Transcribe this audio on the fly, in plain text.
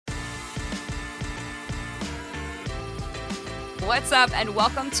What's up, and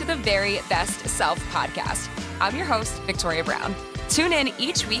welcome to the Very Best Self podcast. I'm your host, Victoria Brown. Tune in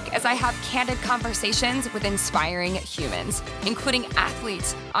each week as I have candid conversations with inspiring humans, including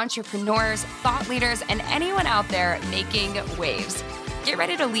athletes, entrepreneurs, thought leaders, and anyone out there making waves. Get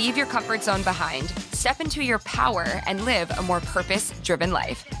ready to leave your comfort zone behind, step into your power, and live a more purpose-driven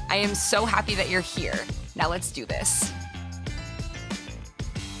life. I am so happy that you're here. Now let's do this.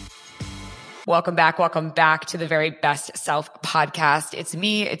 Welcome back to the Very Best Self podcast. It's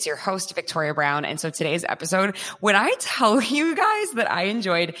me, it's your host, Victoria Brown. And so today's episode, when I tell you guys that I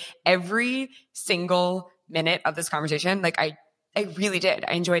enjoyed every single minute of this conversation, I really did.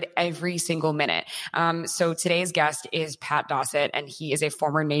 I enjoyed every single minute. So today's guest is Pat Dossett, and he is a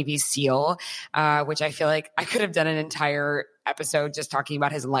former Navy SEAL, which I feel like I could have done an entire episode just talking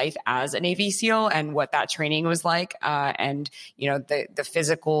about his life as a Navy SEAL and what that training was like, and the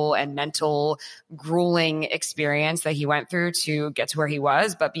physical and mental grueling experience that he went through to get to where he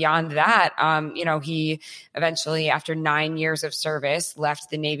was. But beyond that, he eventually, after 9 years of service, left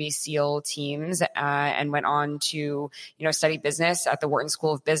the Navy SEAL teams and went on to study business at the Wharton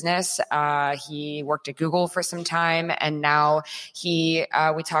School of Business. He worked at Google for some time, and now we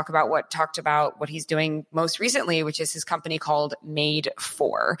talked about what he's doing most recently, which is his company called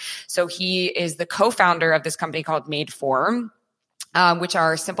Madefor. So he is the co-founder of this company called Madefor, which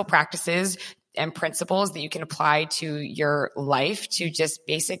are simple practices and principles that you can apply to your life to just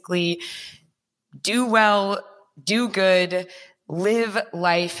basically do well, do good, live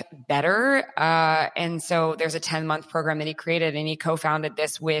life better. And so there's a 10-month program that he created, and he co-founded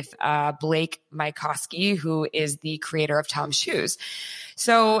this with Blake Mycoskie, who is the creator of Tom's Shoes.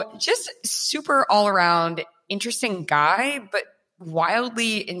 So just super all around interesting guy, but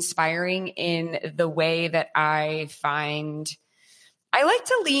wildly inspiring in the way that I find I like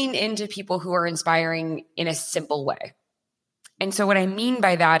to lean into people who are inspiring in a simple way. And so what I mean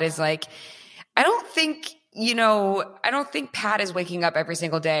by that is I don't think Pat is waking up every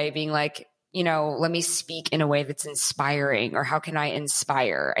single day being like, let me speak in a way that's inspiring, or how can I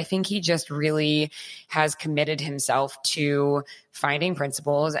inspire? I think he just really has committed himself to finding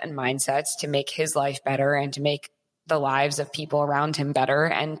principles and mindsets to make his life better and to make the lives of people around him better,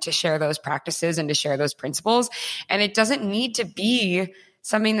 and to share those practices and to share those principles. And it doesn't need to be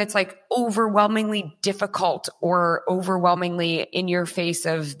something that's overwhelmingly difficult or overwhelmingly in your face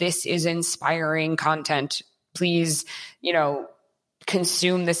of this is inspiring content. Please,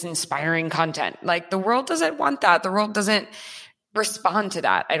 consume this inspiring content. The world doesn't want that. The world doesn't respond to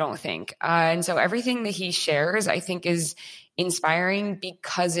that, I don't think. And so everything that he shares, I think, is inspiring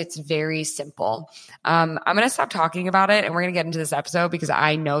because it's very simple. I'm going to stop talking about it, and we're going to get into this episode because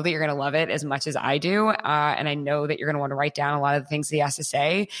I know that you're going to love it as much as I do. And I know that you're going to want to write down a lot of the things that he has to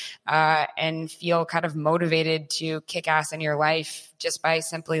say, and feel kind of motivated to kick ass in your life just by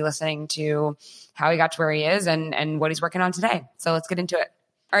simply listening to how he got to where he is and what he's working on today. So let's get into it.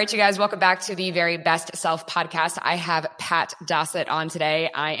 All right, you guys, welcome back to the Very Best Self podcast. I have Pat Dossett on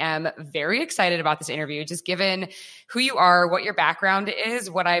today. I am very excited about this interview, just given who you are, what your background is,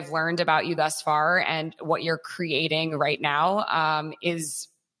 what I've learned about you thus far, and what you're creating right now. It's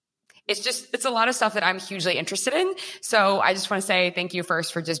a lot of stuff that I'm hugely interested in. So I just want to say thank you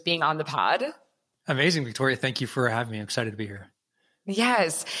first for just being on the pod. Amazing, Victoria. Thank you for having me. I'm excited to be here.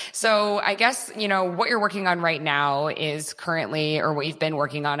 Yes. So I guess, what you're working on right now is currently, or what you've been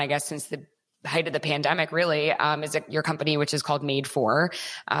working on, I guess, since the height of the pandemic, really, is your company, which is called Madefor.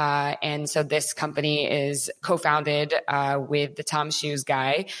 And so this company is co-founded with the Tom's Shoes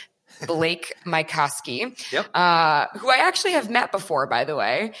guy, Blake Mycoskie, yep. Who I actually have met before, by the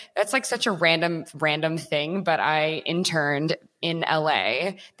way. That's such a random thing, but I interned in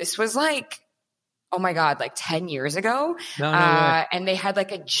LA. This was oh my God, 10 years ago. No way. And they had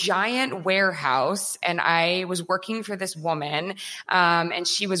a giant warehouse, and I was working for this woman, and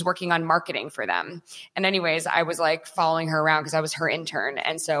she was working on marketing for them. And anyways, I was following her around because I was her intern.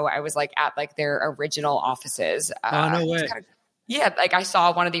 And so I was at their original offices. No way. I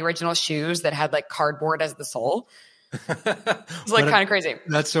saw one of the original shoes that had cardboard as the sole. It's kind of crazy.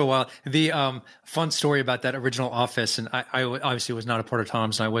 That's so wild. The fun story about that original office, and I obviously was not a part of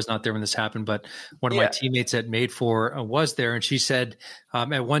Tom's, and I was not there when this happened, but one of my teammates at Madefor was there, and she said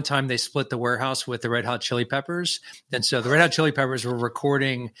at one time they split the warehouse with the Red Hot Chili Peppers. And so the Red Hot Chili Peppers were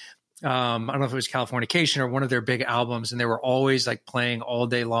recording, I don't know if it was Californication or one of their big albums, and they were always playing all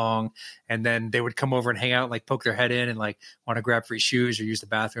day long. And then they would come over and hang out, poke their head in and want to grab free shoes or use the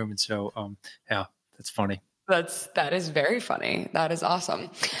bathroom. And so, yeah, that's funny. That is very funny. That is awesome.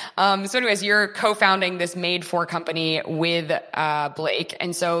 So anyways, you're co-founding this Madefor company with Blake.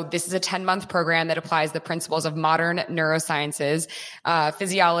 And so this is a 10-month program that applies the principles of modern neurosciences,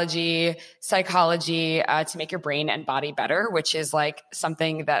 physiology, psychology, to make your brain and body better, which is like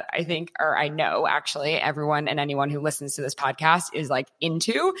something that I think, or I know actually everyone and anyone who listens to this podcast is like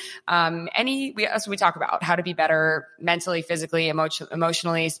into. So we talk about how to be better mentally, physically,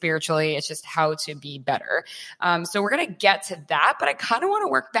 emotionally, spiritually. It's just how to be better. So we're going to get to that, but I kind of want to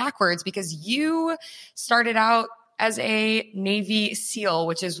work backwards because you started out as a Navy SEAL,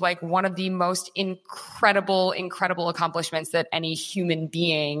 which is like one of the most incredible accomplishments that any human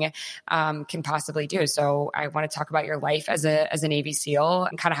being can possibly do. So I want to talk about your life as a Navy SEAL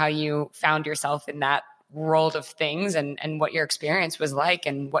and kind of how you found yourself in that world of things and what your experience was like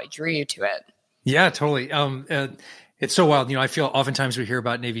and what drew you to it. Yeah, totally. It's so wild. I feel oftentimes we hear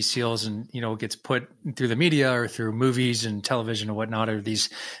about Navy SEALs and, it gets put through the media or through movies and television and whatnot, or these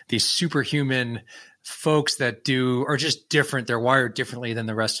superhuman folks that are just different. They're wired differently than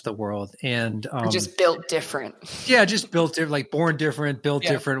the rest of the world. And just built different. Yeah, just built different, like born different, built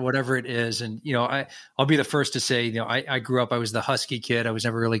different, whatever it is. And, I'll be the first to say, I grew up, I was the husky kid. I was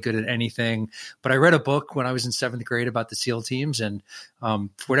never really good at anything, but I read a book when I was in 7th grade about the SEAL teams. And for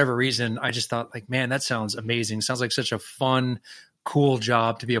whatever reason, I just thought like, man, that sounds amazing. Sounds like such a fun, cool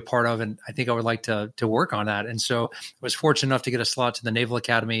job to be a part of. And I think I would like to work on that. And so I was fortunate enough to get a slot to the Naval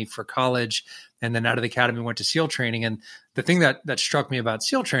Academy for college. And then out of the academy, went to SEAL training. And the thing that struck me about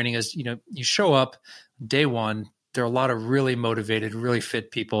SEAL training is, you show up day one, there are a lot of really motivated, really fit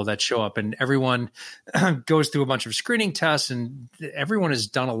people that show up, and everyone goes through a bunch of screening tests, and everyone has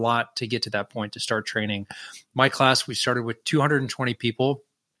done a lot to get to that point to start training. My class, we started with 220 people.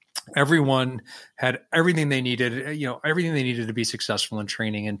 Everyone had everything they needed, everything they needed to be successful in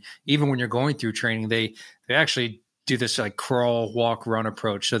training. And even when you're going through training, they actually do this like crawl, walk, run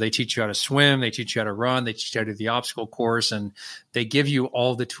approach. So they teach you how to swim, they teach you how to run, they teach you how to do the obstacle course, and they give you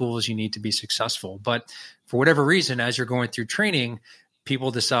all the tools you need to be successful. But for whatever reason, as you're going through training,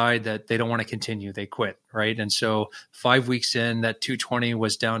 people decide that they don't want to continue. They quit, right? And so 5 weeks in, that 220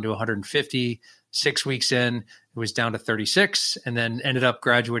 was down to 150. 6 weeks in, it was down to 36, and then ended up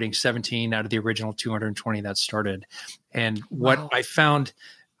graduating 17 out of the original 220 that started. And what I found,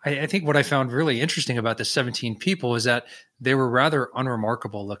 I think what I found really interesting about the 17 people is that they were rather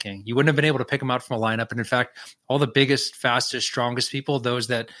unremarkable looking. You wouldn't have been able to pick them out from a lineup. And in fact, all the biggest, fastest, strongest people, those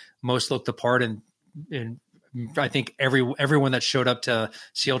that most looked the part, and I think everyone that showed up to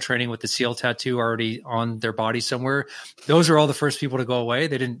SEAL training with the SEAL tattoo already on their body somewhere, those are all the first people to go away.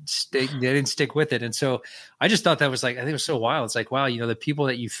 They didn't stick with it. And so I just thought that was like, I think it was so wild. It's like, wow, the people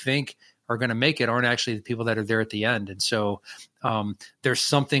that you think are going to make it aren't actually the people that are there at the end. And so there's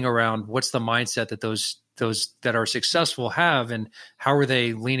something around what's the mindset that those that are successful have, and how are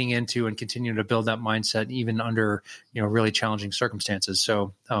they leaning into and continuing to build that mindset even under, really challenging circumstances.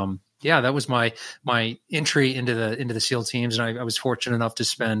 So, that was my entry into the SEAL teams. And I was fortunate enough to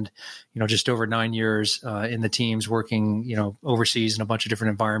spend, just over 9 years in the teams working, overseas in a bunch of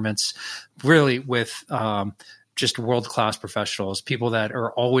different environments, really with just world-class professionals, people that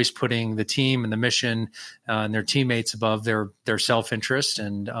are always putting the team and the mission and their teammates above their self-interest,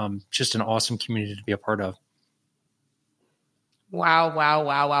 and just an awesome community to be a part of.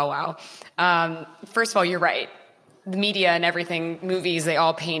 Wow. First of all, you're right. The media and everything, movies, they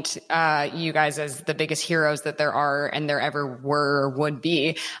all paint you guys as the biggest heroes that there are and there ever were or would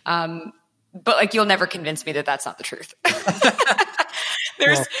be. But like, you'll never convince me that that's not the truth.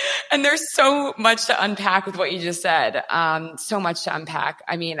 There's so much to unpack with what you just said. So much to unpack.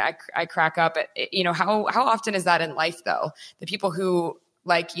 I mean, I crack up at, how often is that in life though? The people who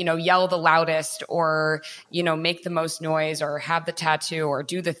yell the loudest, or, make the most noise, or have the tattoo, or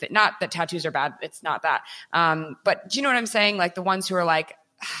do the thing. Not that tattoos are bad. It's not that. But do you know what I'm saying? Like the ones who are like,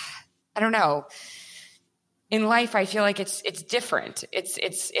 I don't know. In life, I feel like it's different.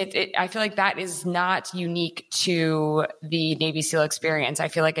 I feel like that is not unique to the Navy SEAL experience. I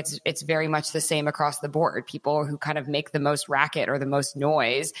feel like it's very much the same across the board. People who kind of make the most racket or the most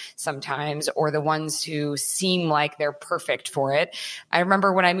noise sometimes, or the ones who seem like they're perfect for it. I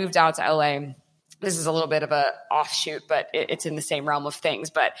remember when I moved out to LA, this is a little bit of a offshoot, but it's in the same realm of things.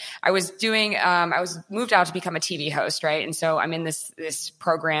 But I was moved out to become a TV host, right? And so I'm in this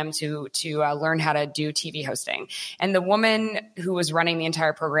program to learn how to do TV hosting. And the woman who was running the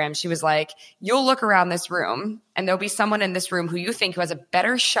entire program, she was like, "You'll look around this room, and there'll be someone in this room who you think who has a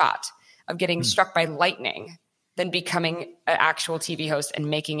better shot of getting struck by lightning than becoming an actual TV host and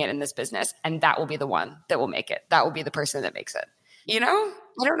making it in this business. And that will be the one that will make it. That will be the person that makes it." I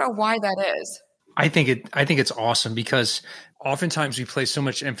don't know why that is. I think it's awesome because oftentimes we place so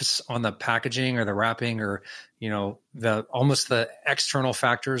much emphasis on the packaging or the wrapping or, the external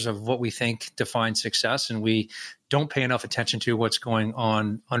factors of what we think defines success. And we don't pay enough attention to what's going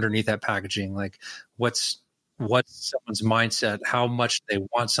on underneath that packaging. Like what's someone's mindset, how much they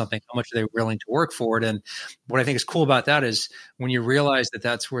want something, how much are they willing to work for it. And what I think is cool about that is when you realize that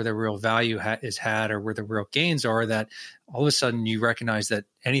that's where the real value is had or where the real gains are, that all of a sudden you recognize that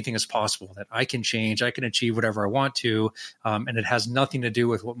anything is possible, that I can change, I can achieve whatever I want to. And it has nothing to do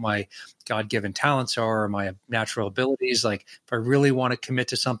with what my God-given talents are or my natural abilities. Like if I really want to commit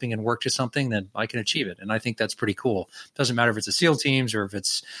to something and work to something, then I can achieve it. And I think that's pretty cool. It doesn't matter if it's a SEAL teams or if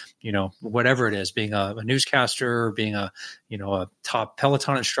it's, whatever it is, being a newscaster or being a top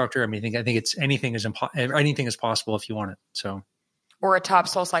Peloton instructor. I mean, I think it's anything is possible if you want it. So, or a top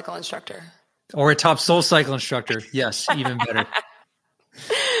Soul Cycle instructor. Yes, even better.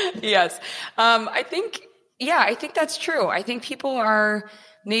 Yes. I think that's true. I think people are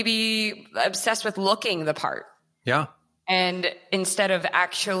maybe obsessed with looking the part. Yeah. And instead of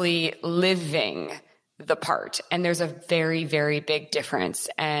actually living the part. And there's a very, very big difference.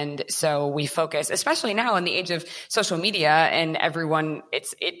 And so we focus, especially now in the age of social media and everyone,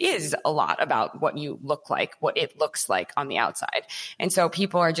 it is a lot about what you look like, what it looks like on the outside. And so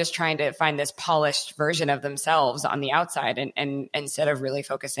people are just trying to find this polished version of themselves on the outside and instead of really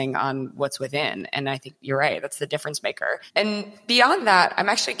focusing on what's within. And I think you're right. That's the difference maker. And beyond that, I'm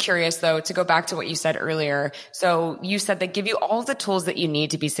actually curious though, to go back to what you said earlier. So you said they give you all the tools that you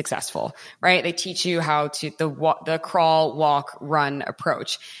need to be successful, right? They teach you how to the crawl, walk, run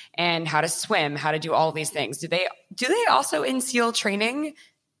approach and how to swim, how to do all these things. Do they also in SEAL training,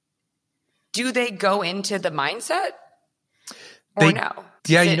 do they go into the mindset or no?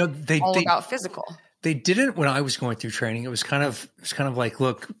 Yeah. They all about physical. They didn't when I was going through training. It was kind of like,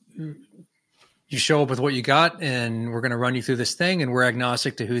 look, you show up with what you got and we're going to run you through this thing and we're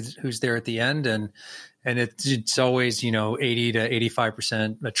agnostic to who's there at the end. And it's always, 80 to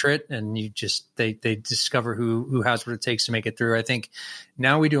 85% attrit. And they discover who has what it takes to make it through. I think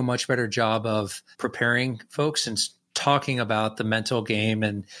now we do a much better job of preparing folks and talking about the mental game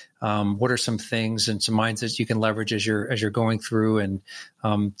and what are some things and some mindsets you can leverage as you're going through and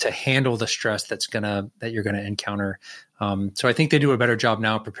to handle the stress that you're gonna encounter. So I think they do a better job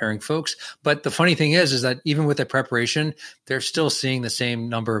now preparing folks. But the funny thing is that even with the preparation, they're still seeing the same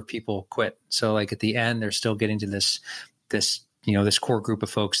number of people quit. So like at the end, they're still getting to this core group of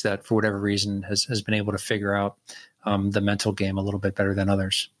folks that for whatever reason has been able to figure out the mental game a little bit better than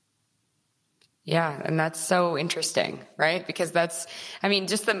others. Yeah. And that's so interesting, right? Because just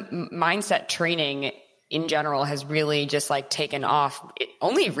the mindset training in general has really just like taken off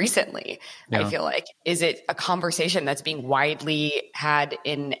only recently. Yeah. I feel like, is it a conversation that's being widely had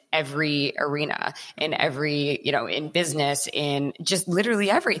in every arena, in every, in business, in just literally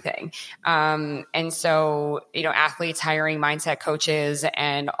everything. And so, athletes hiring mindset coaches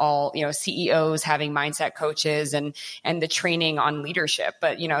and all, CEOs having mindset coaches and the training on leadership.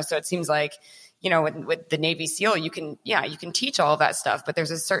 But, so it seems like, with the Navy SEAL, you can teach all of that stuff, but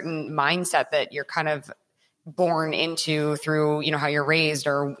there's a certain mindset that you're kind of born into through, how you're raised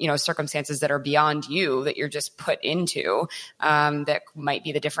or, circumstances that are beyond you that you're just put into, that might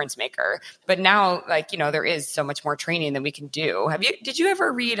be the difference maker. But now, there is so much more training that we can do. Did you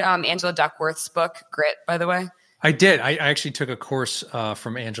ever read Angela Duckworth's book, Grit, by the way? I did. I actually took a course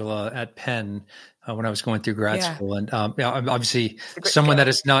from Angela at Penn when I was going through grad school. And I'm obviously someone that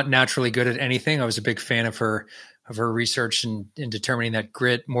is not naturally good at anything. I was a big fan of her research in determining that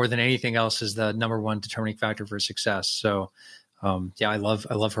grit more than anything else is the number one determining factor for success. So I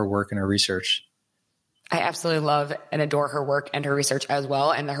love her work and her research. I absolutely love and adore her work and her research as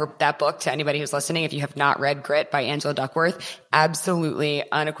well. And that book, to anybody who's listening, if you have not read Grit by Angela Duckworth, absolutely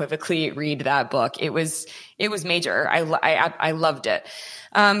unequivocally read that book. It was major. I loved it.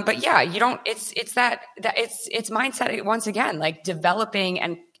 But yeah, it's mindset once again, like developing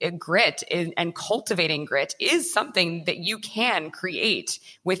and grit and cultivating grit is something that you can create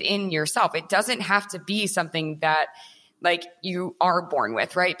within yourself. It doesn't have to be something that you are born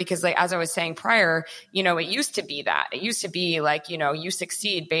with, right? Because as I was saying prior, it used to be that. It used to be you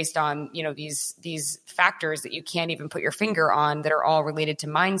succeed based on, these factors that you can't even put your finger on that are all related to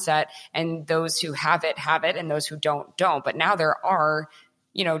mindset. And those who have it, and those who don't. But now there are,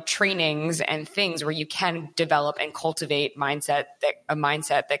 trainings and things where you can develop and cultivate a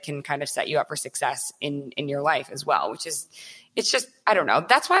mindset that can kind of set you up for success in your life as well, it's just, I don't know.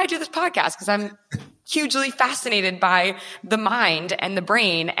 That's why I do this podcast, because I'm hugely fascinated by the mind and the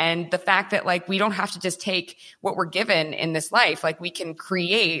brain and the fact that we don't have to just take what we're given in this life. We can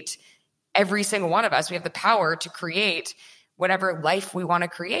create every single one of us, we have the power to create whatever life we want to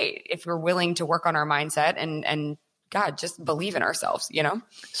create if we're willing to work on our mindset and God, just believe in ourselves, you know?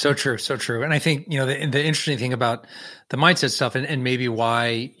 So true. So true. And I think, you know, the interesting thing about the mindset stuff and maybe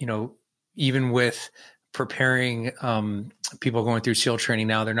why, you know, even with preparing people going through SEAL training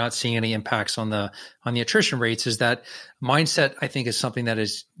now, they're not seeing any impacts on the attrition rates, is that mindset, I think, is something that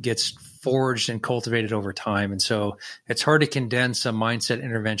gets forged and cultivated over time. And so it's hard to condense a mindset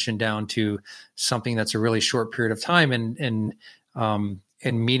intervention down to something that's a really short period of time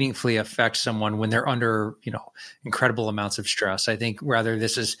and meaningfully affect someone when they're under, you know, incredible amounts of stress. I think rather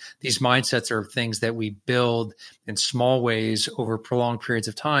these mindsets are things that we build in small ways over prolonged periods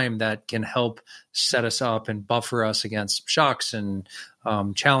of time that can help set us up and buffer us against shocks and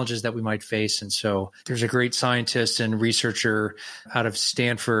challenges that we might face. And so there's a great scientist and researcher out of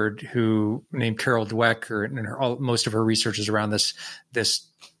Stanford who named Carol Dweck, and most of her research is around this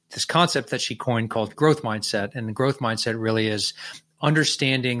concept that she coined called growth mindset. And the growth mindset really is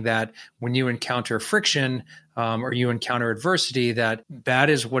understanding that when you encounter friction or you encounter adversity, that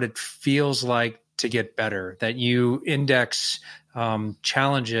is what it feels like to get better, that you index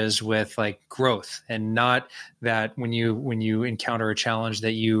challenges with like growth, and not that when you encounter a challenge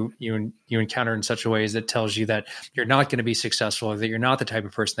that you encounter in such a way that tells you that you're not going to be successful, or that you're not the type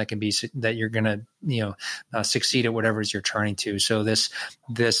of person that you're going to succeed at whatever it is you're trying to. So this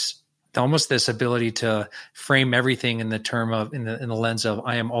almost this ability to frame everything in the lens of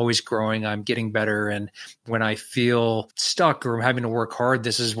I am always growing, I'm getting better. And when I feel stuck or having to work hard,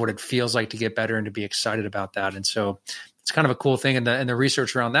 this is what it feels like to get better and to be excited about that. And so it's kind of a cool thing. And the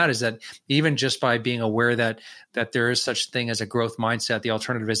research around that is that even just by being aware that there is such thing as a growth mindset, the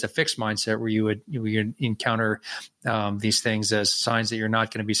alternative is a fixed mindset where you would encounter these things as signs that you're not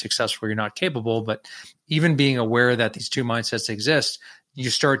going to be successful, or you're not capable. But even being aware that these two mindsets exist, you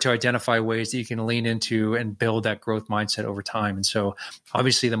start to identify ways that you can lean into and build that growth mindset over time. And so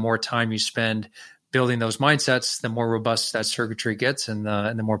obviously the more time you spend building those mindsets, the more robust that circuitry gets, and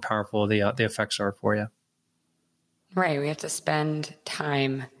the more powerful the effects are for you. Right. We have to spend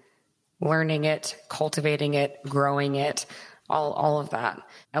time learning it, cultivating it, growing it, all of that.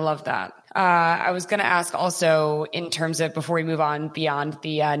 I love that. I was going to ask also in terms of, before we move on beyond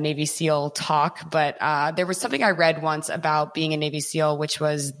the Navy SEAL talk, but there was something I read once about being a Navy SEAL, which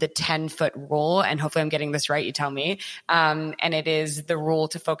was the 10-foot rule. And hopefully I'm getting this right. You tell me. And it is the rule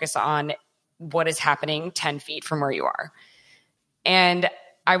to focus on what is happening 10 feet from where you are. And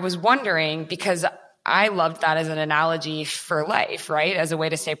I was wondering, because I loved that as an analogy for life, right? As a way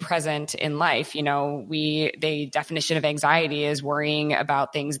to stay present in life. You know, the definition of anxiety is worrying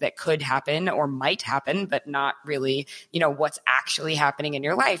about things that could happen or might happen, but not really, you know, what's actually happening in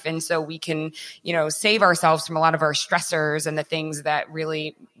your life. And so we can, you know, save ourselves from a lot of our stressors and the things that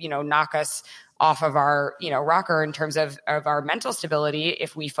really, you know, knock us off of our, you know, rocker in terms of our mental stability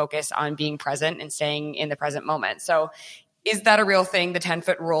if we focus on being present and staying in the present moment. So is that a real thing, the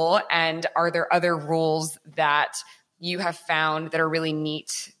 10-foot rule? And are there other rules that you have found that are really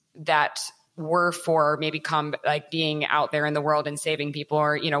neat that were for maybe like being out there in the world and saving people,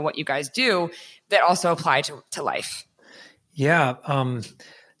 or, you know, what you guys do that also apply to life? Yeah.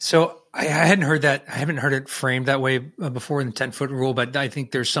 So I hadn't heard that. I haven't heard it framed that way before in the 10-foot rule, but I think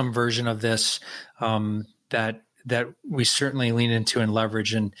there's some version of this that we certainly lean into and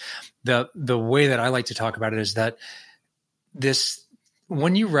leverage. And the way that I like to talk about it is that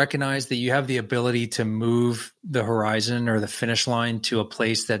when you recognize that you have the ability to move the horizon or the finish line to a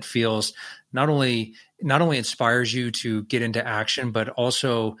place that feels not only inspires you to get into action, but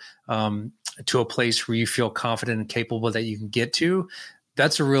also to a place where you feel confident and capable that you can get to,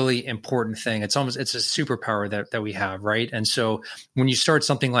 that's a really important thing. It's a superpower that we have, right? And so when you start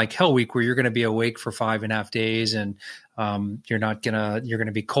something like Hell Week, where you're going to be awake for 5.5 days and you're going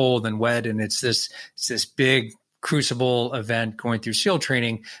to be cold and wet, and it's this big crucible event going through SEAL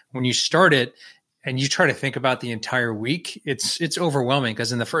training, when you start it and you try to think about the entire week, it's overwhelming,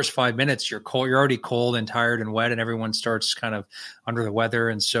 because in the first 5 minutes you're cold, you're already cold and tired and wet, and everyone starts kind of under the weather.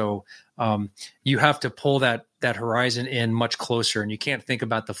 And so you have to pull that horizon in much closer, and you can't think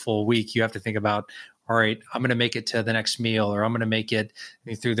about the full week. You have to think about, all right, I'm going to make it to the next meal, or I'm going to make it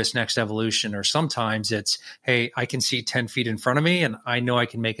through this next evolution. Or sometimes it's, hey, I can see 10 feet in front of me and I know I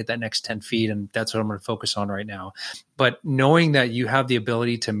can make it that next 10 feet. And that's what I'm going to focus on right now. But knowing that you have the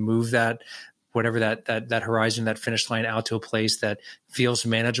ability to move that, whatever that horizon, that finish line, out to a place that feels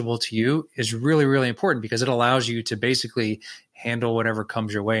manageable to you is really, really important, because it allows you to basically handle whatever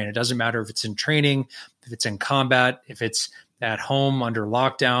comes your way. And it doesn't matter if it's in training, if it's in combat, if it's at home under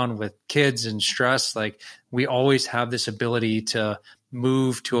lockdown with kids and stress, like we always have this ability to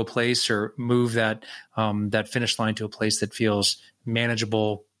move to a place or move that finish line to a place that feels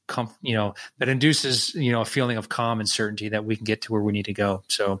manageable, that induces, a feeling of calm and certainty that we can get to where we need to go.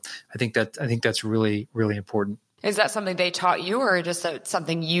 So I think that's really, really important. Is that something they taught you, or just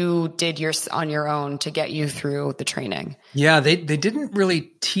something you did on your own to get you through the training? Yeah, they didn't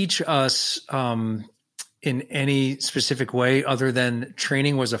really teach us in any specific way other than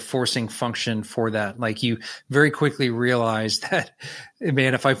training was a forcing function for that. Like you very quickly realize that,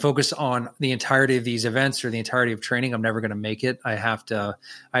 man, if I focus on the entirety of these events or the entirety of training, I'm never going to make it. I have to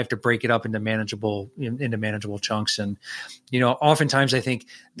break it up into manageable chunks. And, oftentimes I think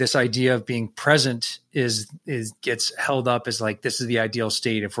this idea of being present gets held up as like, this is the ideal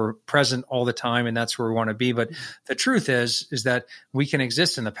state if we're present all the time and that's where we want to be. But the truth is that we can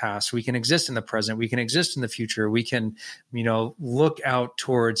exist in the past. We can exist in the present. We can exist in the future. We can, look out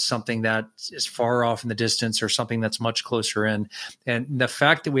towards something that is far off in the distance or something that's much closer in. And the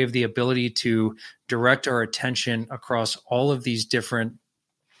fact that we have the ability to direct our attention across all of these different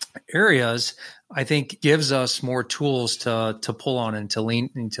areas, I think gives us more tools to pull on and to lean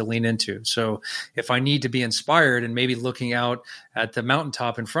into. So if I need to be inspired and maybe looking out at the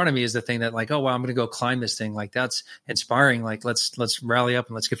mountaintop in front of me is the thing that like, oh, wow, I'm going to go climb this thing. Like that's inspiring. Like let's rally up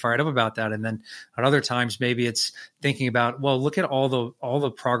and let's get fired up about that. And then at other times, maybe it's thinking about, well, look at all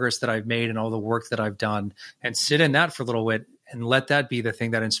the progress that I've made and all the work that I've done and sit in that for a little bit. And let that be the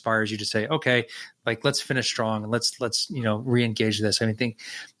thing that inspires you to say, okay, like let's finish strong and let's re-engage this. I think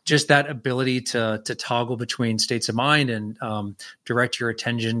just that ability to toggle between states of mind and direct your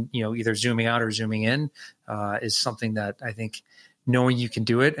attention, either zooming out or zooming in, is something that I think knowing you can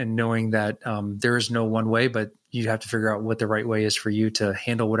do it and knowing that there is no one way, but you have to figure out what the right way is for you to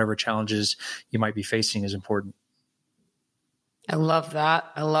handle whatever challenges you might be facing is important. I love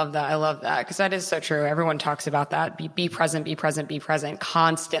that. Because that is so true. Everyone talks about that. Be present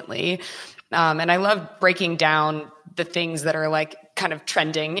constantly. And I love breaking down the things that are like kind of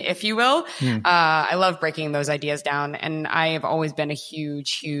trending, if you will. I love breaking those ideas down. And I have always been a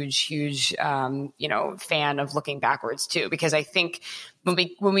huge, fan of looking backwards too, because I think when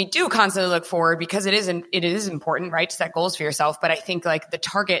we do constantly look forward, because it is important, right, to set goals for yourself. But I think like the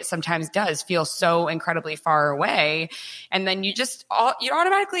target sometimes does feel so incredibly far away. And then you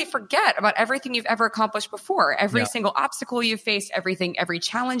automatically forget about everything you've ever accomplished before, every single obstacle you've faced, every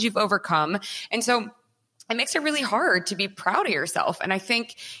challenge you've overcome. And so it makes it really hard to be proud of yourself. And I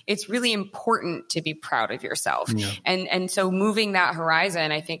think it's really important to be proud of yourself. Yeah. And so moving that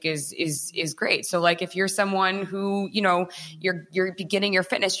horizon, I think is great. So like if you're someone who, you're beginning your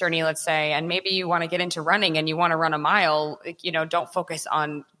fitness journey, let's say, and maybe you want to get into running and you want to run a mile, don't focus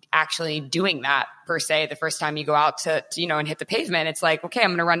on actually doing that per se. The first time you go out to and hit the pavement, it's like, okay,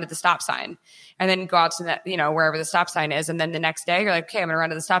 I'm going to run to the stop sign and then go out to that, wherever the stop sign is. And then the next day you're like, okay, I'm going to run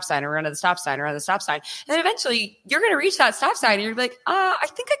to the stop sign or run to the stop sign or run to the stop sign. And then eventually you're going to reach that stop sign and you're like, I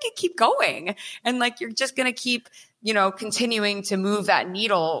think I could keep going. And like, you're just going to keep, continuing to move that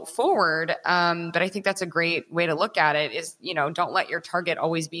needle forward. But I think that's a great way to look at it is, don't let your target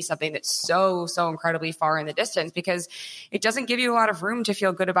always be something that's so, so incredibly far in the distance, because it doesn't give you a lot of room to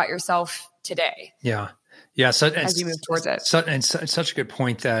feel good about yourself today. Yeah. Yeah. So as you move towards it. Such a good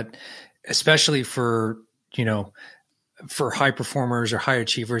point that, especially for high performers or high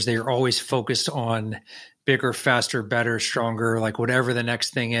achievers, they are always focused on bigger, faster, better, stronger, like whatever the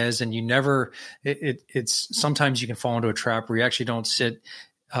next thing is. And you never, it's sometimes you can fall into a trap where you actually don't sit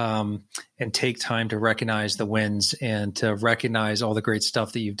and take time to recognize the wins and to recognize all the great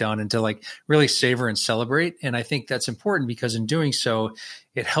stuff that you've done and to like really savor and celebrate. And I think that's important because in doing so,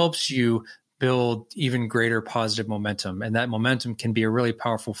 it helps you build even greater positive momentum. And that momentum can be a really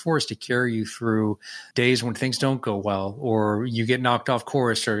powerful force to carry you through days when things don't go well, or you get knocked off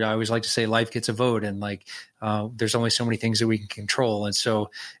course, or I always like to say life gets a vote, and like there's only so many things that we can control. And so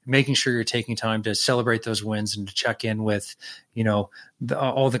making sure you're taking time to celebrate those wins and to check in with,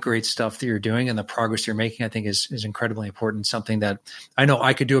 all the great stuff that you're doing and the progress you're making, I think is incredibly important. Something that I know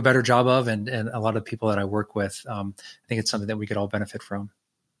I could do a better job of. And a lot of people that I work with, I think it's something that we could all benefit from.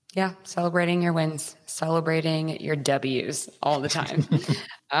 Yeah. Celebrating your wins, celebrating your W's all the time.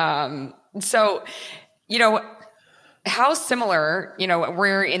 So, how similar,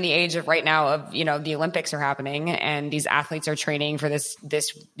 we're in the age of right now of, the Olympics are happening and these athletes are training for this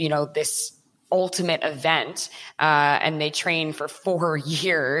ultimate event. And they train for 4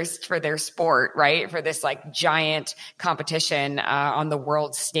 years for their sport, right? For this like giant competition, on the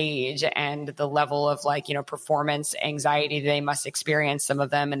world stage, and the level of like, performance anxiety they must experience, some of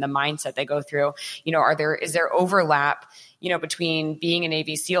them, and the mindset they go through, is there overlap, between being a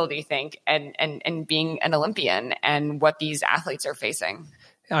Navy SEAL, do you think, and being an Olympian and what these athletes are facing?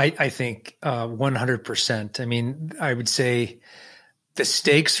 I think 100%. I mean, I would say the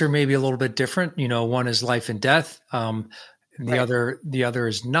stakes are maybe a little bit different. One is life and death. And the other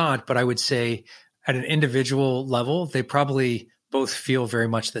is not. But I would say at an individual level, they probably both feel very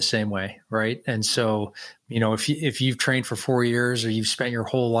much the same way, right? And so, if you've trained for 4 years or you've spent your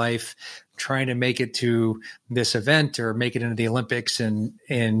whole life trying to make it to this event or make it into the Olympics, and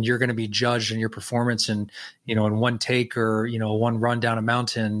you're going to be judged in your performance in one take or one run down a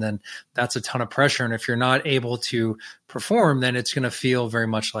mountain, then that's a ton of pressure. And if you're not able to perform, then it's going to feel very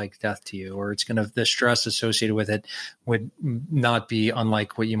much like death to you, or the stress associated with it would not be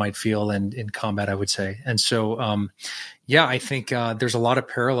unlike what you might feel in combat, I would say. And so, I think there's a lot of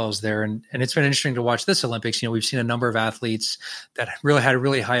parallels there, and it's been interesting to watch this Olympics. We've seen a number of athletes that really had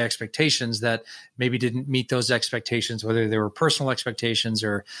really high expectations that maybe didn't meet those expectations, whether they were personal expectations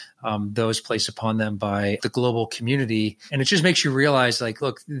or those placed upon them by the global community. And it just makes you realize, like,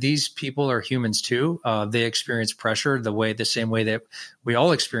 look, these people are humans too. They experience pressure the same way that we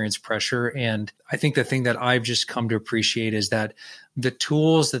all experience pressure. And I think the thing that I've just come to appreciate is that the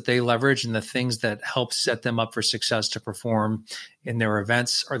tools that they leverage and the things that help set them up for success to perform in their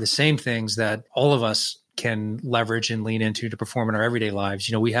events are the same things that all of us can leverage and lean into to perform in our everyday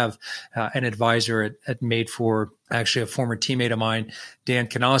lives. We have an advisor at Madefor, actually a former teammate of mine, Dan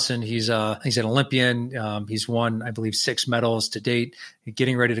Knassen. He's an Olympian. He's won, I believe, 6 medals to date,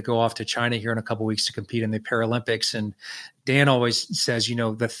 getting ready to go off to China here in a couple of weeks to compete in the Paralympics. And Dan always says,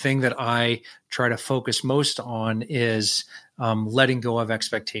 the thing that I try to focus most on is letting go of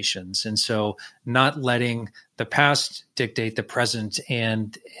expectations. And so not letting the past dictate the present.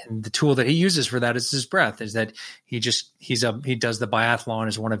 And the tool that he uses for that is his breath, is that he does the biathlon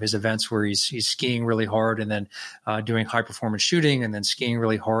as one of his events where he's skiing really hard and then doing high performance shooting and then skiing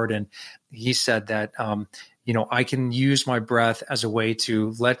really hard. And he said that, I can use my breath as a way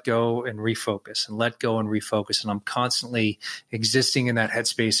to let go and refocus and let go and refocus. And I'm constantly existing in that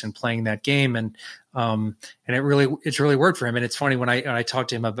headspace and playing that game. And it's really worked for him. And it's funny, when I talked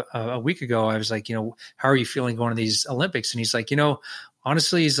to him a week ago, I was like, how are you feeling going to these Olympics? And he's like,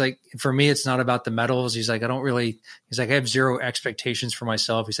 honestly, he's like, for me, it's not about the medals. He's like, I have zero expectations for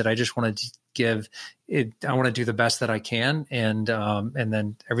myself. He said, I just want to give it, I want to do the best that I can. And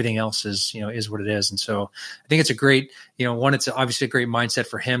then everything else is what it is. And so I think it's a great, it's obviously a great mindset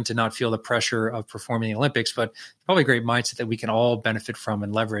for him to not feel the pressure of performing in the Olympics, but it's probably a great mindset that we can all benefit from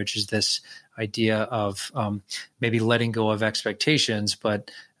and leverage, is this idea of maybe letting go of expectations,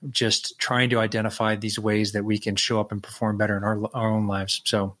 but just trying to identify these ways that we can show up and perform better in our own lives.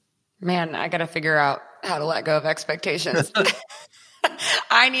 So, man, I got to figure out how to let go of expectations.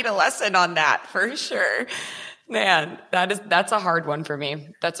 I need a lesson on that for sure. Man, that's a hard one for me.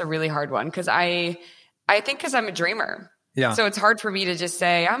 That's a really hard one. Cause I think cause I'm a dreamer. Yeah. So it's hard for me to just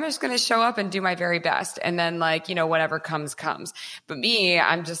say, I'm just going to show up and do my very best. And then whatever comes. But me,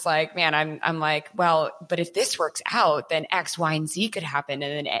 I'm just like, man, I'm like, well, but if this works out, then X, Y, and Z could happen.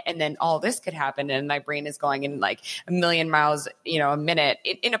 And then all this could happen. And my brain is going in like a million miles, a minute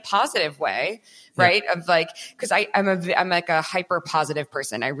in a positive way. Right. Yeah. Of like, cause I'm like a hyper positive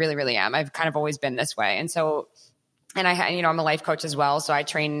person. I really, really am. I've kind of always been this way. And so, and I'm a life coach as well. So I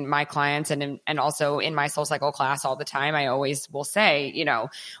train my clients and also in my Soul Cycle class all the time, I always will say,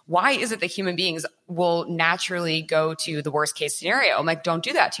 why is it that human beings will naturally go to the worst case scenario? I'm like, don't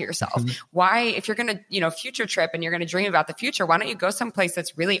do that to yourself. Mm-hmm. Why, if you're going to, future trip and you're going to dream about the future, why don't you go someplace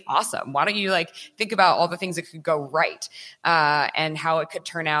that's really awesome? Why don't you think about all the things that could go right, and how it could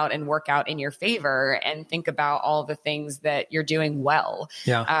turn out and work out in your favor, and think about all the things that you're doing well.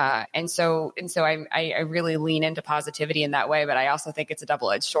 Yeah. And so I really lean into positivity in that way, but I also think it's a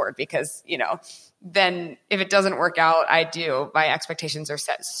double-edged sword because, then if it doesn't work out, my expectations are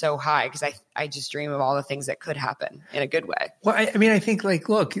set so high because I just dream of all the things that could happen in a good way. Well, I think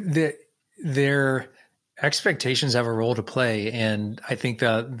look, their expectations have a role to play. And I think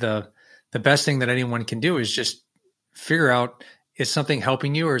the best thing that anyone can do is just figure out, is something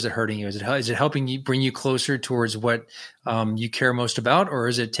helping you or is it hurting you? Is it helping you, bring you closer towards what you care most about, or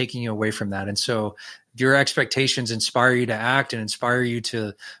is it taking you away from that? And so if your expectations inspire you to act and inspire you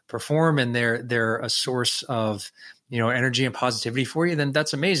to perform, and they're a source of, energy and positivity for you, then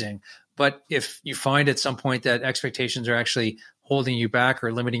that's amazing. But if you find at some point that expectations are actually holding you back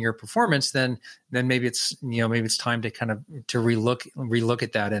or limiting your performance, then maybe it's time to kind of to relook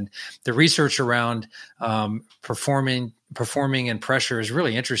at that. And the research around performing and pressure is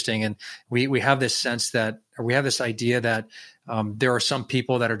really interesting. And we have this sense that, or we have this idea that There are some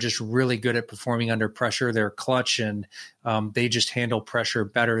people that are just really good at performing under pressure. They're clutch and they just handle pressure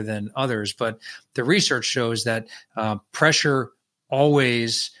better than others. But the research shows that pressure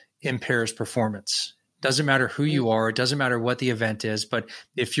always impairs performance. Doesn't matter who you are. It doesn't matter what the event is. But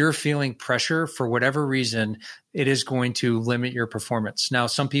if you're feeling pressure for whatever reason, it is going to limit your performance. Now,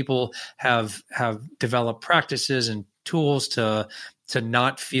 some people have developed practices and tools to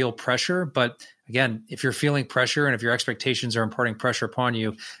not feel pressure. But again, if you're feeling pressure and if your expectations are imparting pressure upon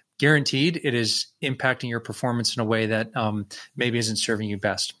you, guaranteed it is impacting your performance in a way that maybe isn't serving you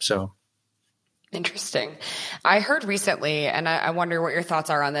best. So. Interesting. I heard recently, and I wonder what your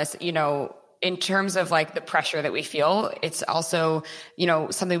thoughts are on this, in terms of like the pressure that we feel, it's also,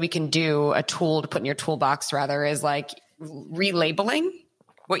 something we can do, a tool to put in your toolbox rather, is like relabeling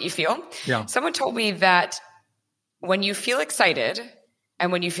what you feel. Yeah. Someone told me that when you feel excited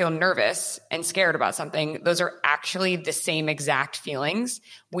and when you feel nervous and scared about something, those are actually the same exact feelings.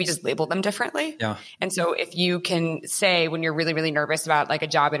 We just label them differently. Yeah. And so if you can say when you're really, really nervous about like a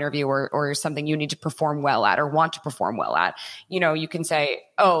job interview or something you need to perform well at or want to perform well at, you can say,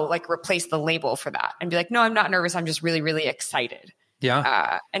 like replace the label for that and be like, no, I'm not nervous. I'm just really, really excited.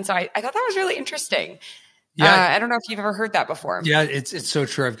 Yeah. And so I thought that was really interesting. Yeah. I don't know if you've ever heard that before. Yeah, it's so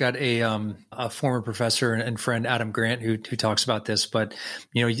true. I've got a former professor and friend, Adam Grant, who talks about this. But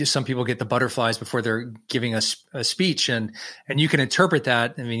some people get the butterflies before they're giving us a speech, and you can interpret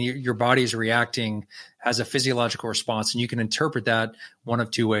that. I mean, your body is reacting as a physiological response, and you can interpret that one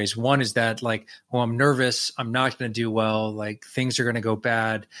of two ways. One is that like, I'm nervous, I'm not going to do well, like things are going to go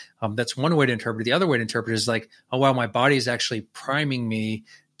bad. That's one way to interpret it. The other way to interpret it is like, oh wow, my body is actually priming me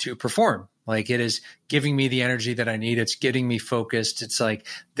to perform. Like it is giving me the energy that I need. It's getting me focused. It's like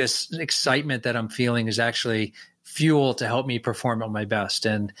this excitement that I'm feeling is actually fuel to help me perform at my best.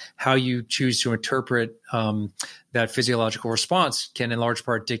 And how you choose to interpret that physiological response can in large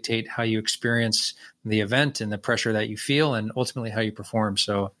part dictate how you experience the event and the pressure that you feel and ultimately how you perform.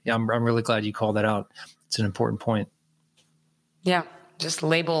 So yeah, I'm really glad you called that out. It's an important point. Yeah. Just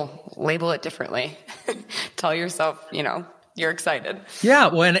label it differently. Tell yourself, you're excited. Yeah.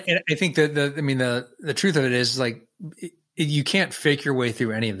 Well, and I think the truth of it is like, you can't fake your way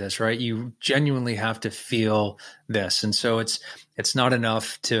through any of this, right? You genuinely have to feel this. And so it's not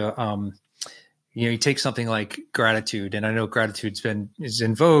enough to, you take something like gratitude, and I know gratitude is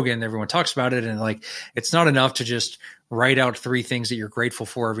in vogue and everyone talks about it. And like, it's not enough to just write out 3 things that you're grateful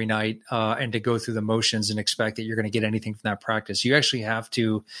for every night, and to go through the motions and expect that you're going to get anything from that practice. You actually have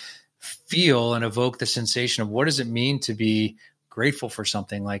to feel and evoke the sensation of what does it mean to be grateful for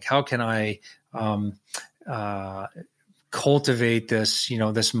something? Like, how can I, cultivate this,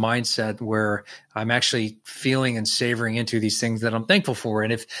 this mindset where I'm actually feeling and savoring into these things that I'm thankful for.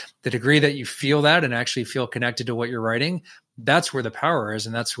 And if the degree that you feel that and actually feel connected to what you're writing, that's where the power is.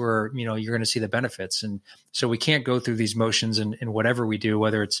 And that's where, you're going to see the benefits. And so we can't go through these motions in whatever we do,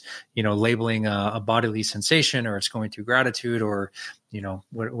 whether it's, labeling a bodily sensation or it's going through gratitude or,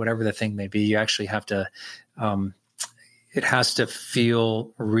 whatever the thing may be. You actually have to, it has to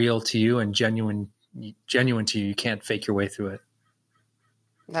feel real to you and genuine to you. You can't fake your way through it.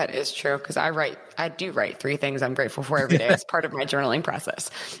 That is true. Cause I do write 3 things I'm grateful for every day as part of my journaling process.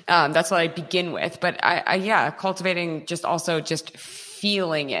 That's what I begin with, but cultivating just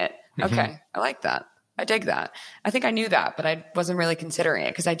feeling it. Okay. Mm-hmm. I like that. I dig that. I think I knew that, but I wasn't really considering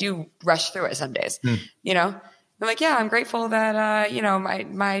it because I do rush through it some days, I'm like, yeah, I'm grateful that,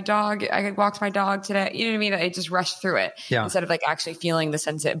 my dog, I walked my dog today. You know what I mean? I just rushed through it instead of like actually feeling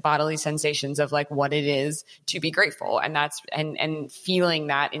the bodily sensations of like what it is to be grateful. And that's, and feeling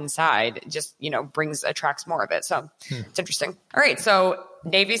that inside just, attracts more of it. So it's interesting. All right. So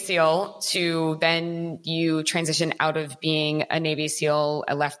Navy SEAL to then you transition out of being a Navy SEAL,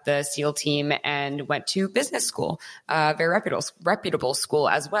 left the SEAL team and went to business school, very reputable school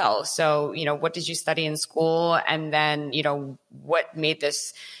as well. So, what did you study in school? And then, what made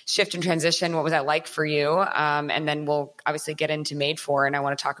this shift and transition? What was that like for you? And then we'll obviously get into Madefor, and I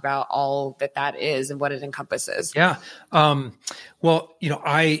want to talk about all that is and what it encompasses. Yeah. Well,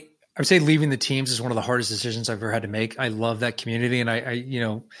 I would say leaving the teams is one of the hardest decisions I've ever had to make. I love that community. And I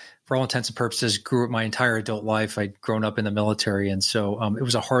for all intents and purposes, grew up my entire adult life. I'd grown up in the military. And so it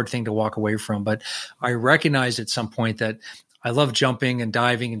was a hard thing to walk away from. But I recognized at some point that I love jumping and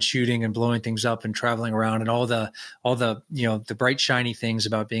diving and shooting and blowing things up and traveling around and all the the bright, shiny things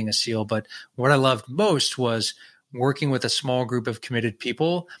about being a SEAL. But what I loved most was working with a small group of committed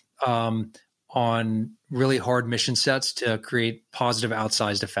people on really hard mission sets to create positive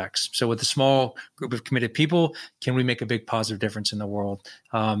outsized effects. So with a small group of committed people, can we make a big positive difference in the world?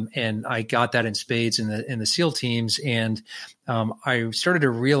 And I got that in spades in the SEAL teams. And I started to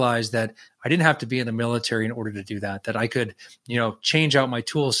realize that I didn't have to be in the military in order to do that, that I could, change out my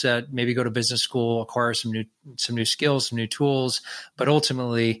tool set, maybe go to business school, acquire some new skills, some new tools, but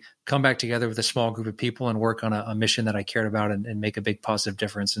ultimately come back together with a small group of people and work on a mission that I cared about and make a big positive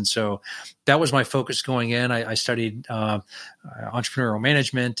difference. And so that was my focus going in. I studied entrepreneurial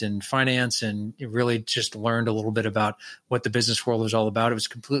management and finance, and really just learned a little bit about what the business world was all about. It was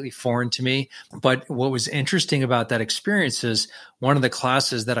completely foreign to me. But what was interesting about that experience is one of the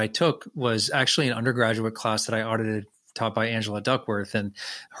classes that I took was actually an undergraduate class that I audited, taught by Angela Duckworth, and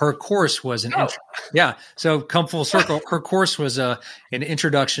her course was so come full circle. Her course was an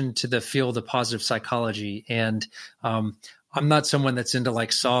introduction to the field of positive psychology. And I'm not someone that's into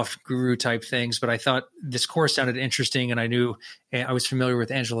like soft guru type things, but I thought this course sounded interesting, and I knew I was familiar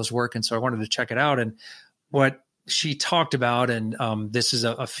with Angela's work. And so I wanted to check it out. And what she talked about, and this is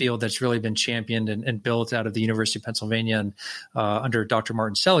a field that's really been championed and built out of the University of Pennsylvania and under Dr.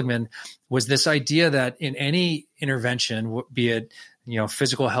 Martin Seligman, was this idea that in any intervention, be it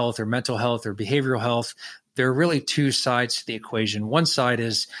physical health or mental health or behavioral health, there are really two sides to the equation. One side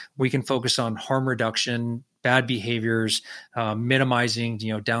is we can focus on harm reduction, bad behaviors, minimizing,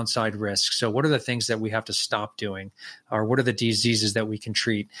 downside risks. So what are the things that we have to stop doing, or what are the diseases that we can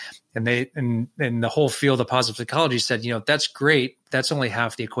treat? And the whole field of positive psychology said, that's great. That's only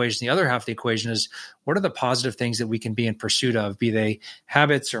half the equation. The other half of the equation is what are the positive things that we can be in pursuit of, be they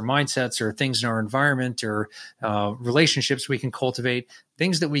habits or mindsets or things in our environment or relationships we can cultivate,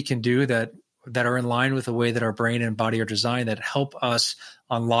 things that we can do that are in line with the way that our brain and body are designed, that help us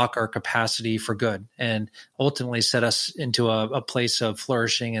unlock our capacity for good and ultimately set us into a place of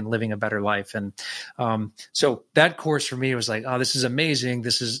flourishing and living a better life. And so that course for me was like, oh, this is amazing.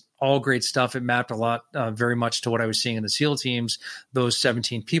 This is all great stuff. It mapped a lot, very much to what I was seeing in the SEAL teams, those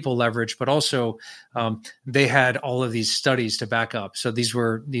 17 people leverage, but also they had all of these studies to back up. So these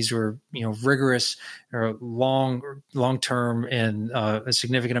were rigorous or long-term and a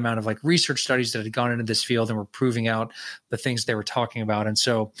significant amount of like research studies that had gone into this field and were proving out the things they were talking about. And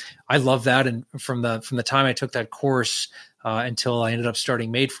so I love that. And from the time I took that course until I ended up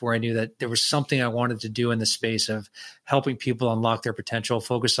starting Madefor, I knew that there was something I wanted to do in the space of helping people unlock their potential,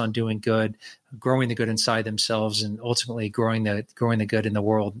 focus on doing good, growing the good inside themselves, and ultimately growing the good in the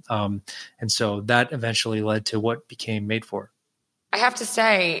world. And so that eventually led to what became Madefor. I have to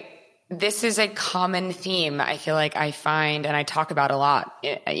say, this is a common theme I feel like I find, and I talk about a lot,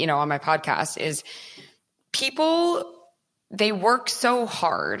 on my podcast, is people, they work so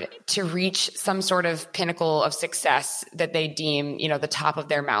hard to reach some sort of pinnacle of success that they deem, the top of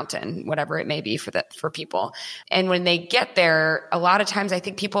their mountain, whatever it may be for people. And when they get there, a lot of times I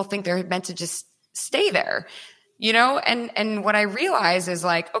think people think they're meant to just stay there, and what I realize is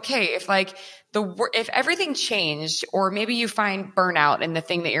like, okay, if everything changed, or maybe you find burnout in the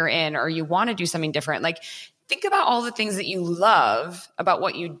thing that you're in, or you want to do something different, like think about all the things that you love about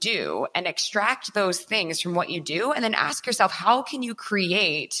what you do and extract those things from what you do. And then ask yourself, how can you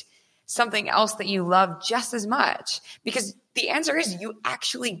create something else that you love just as much? Because the answer is you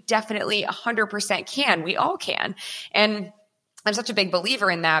actually definitely 100% can. We all can. And I'm such a big believer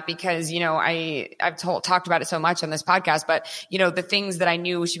in that because, I've talked about it so much on this podcast, but, the things that I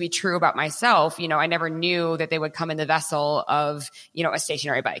knew should be true about myself, I never knew that they would come in the vessel of, a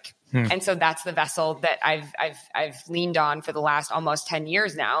stationary bike. And so that's the vessel that I've leaned on for the last almost 10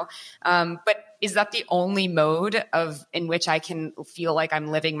 years now. But is that the only mode in which I can feel like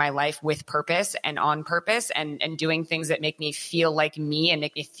I'm living my life with purpose and on purpose and doing things that make me feel like me and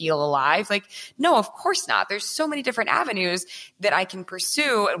make me feel alive? Like, no, of course not. There's so many different avenues that I can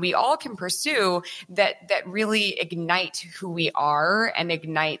pursue, and we all can pursue that really ignite who we are and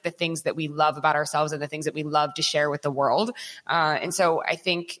ignite the things that we love about ourselves and the things that we love to share with the world. And so I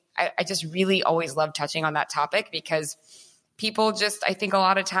think I just really always love touching on that topic because people just, I think a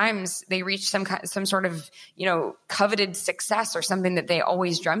lot of times they reach some sort of, coveted success or something that they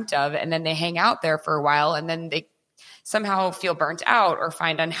always dreamt of. And then they hang out there for a while and then they somehow feel burnt out or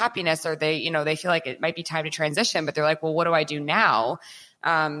find unhappiness, or they feel like it might be time to transition, but they're like, well, what do I do now?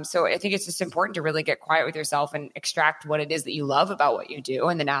 So I think it's just important to really get quiet with yourself and extract what it is that you love about what you do.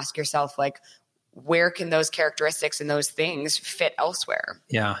 And then ask yourself, like, where can those characteristics and those things fit elsewhere?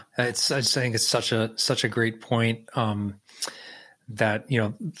 Yeah, I just think it's such a great point. That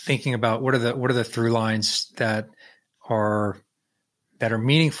thinking about what are the through lines that are that are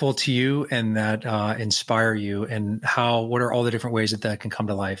meaningful to you and that inspire you, and what are all the different ways that can come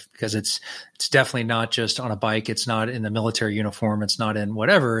to life? Because it's definitely not just on a bike. It's not in the military uniform. It's not in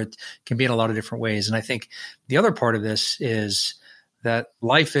whatever. It can be in a lot of different ways. And I think the other part of this is that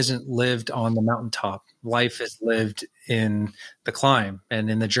life isn't lived on the mountaintop. Life is lived in the climb and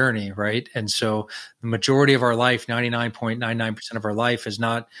in the journey, right? And so the majority of our life, 99.99% of our life, is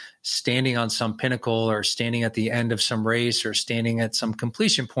not standing on some pinnacle or standing at the end of some race or standing at some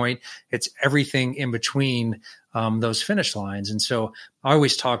completion point. It's everything in between those finish lines. And so I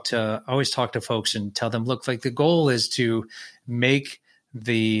always talk to folks and tell them, look, like the goal is to make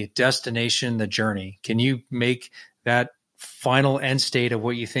the destination the journey. Can you make that final end state of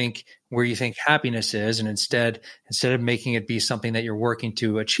where you think happiness is, and instead of making it be something that you're working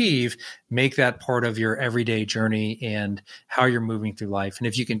to achieve, make that part of your everyday journey and how you're moving through life. And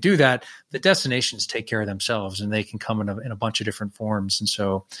if you can do that, the destinations take care of themselves, and they can come in a bunch of different forms. And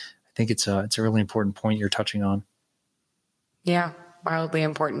so I think it's a really important point you're touching on. Yeah. Wildly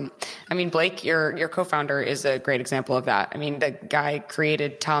important. I mean, Blake, your co-founder, is a great example of that. I mean, the guy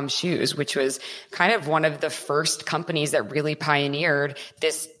created Tom's Shoes, which was kind of one of the first companies that really pioneered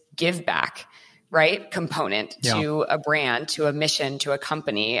this give back, right, component to a brand, to a mission, to a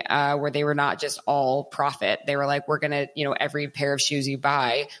company, where they were not just all profit. They were like, we're going to, every pair of shoes you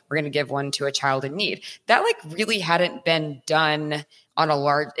buy, we're going to give one to a child in need. That really hadn't been done on a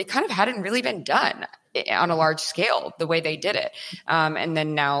large, it kind of hadn't really been done on a large scale the way they did it. And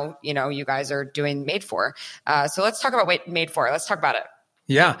then now, you guys are doing Madefor. So let's talk about Madefor. Let's talk about it.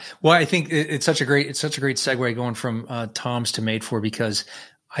 Yeah. Well, I think it's such a great segue going from Tom's to Madefor, because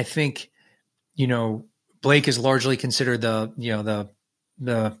I think, Blake is largely considered the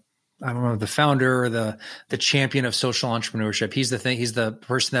founder or the champion of social entrepreneurship. He's the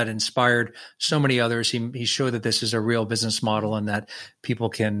person that inspired so many others. He showed that this is a real business model and that people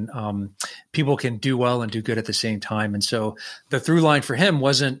can do well and do good at the same time. And so the through line for him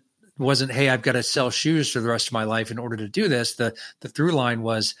wasn't, hey, I've got to sell shoes for the rest of my life in order to do this. The through line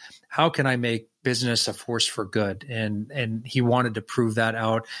was, how can I make business a force for good? And he wanted to prove that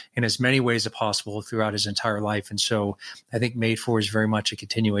out in as many ways as possible throughout his entire life. And so I think Madefor is very much a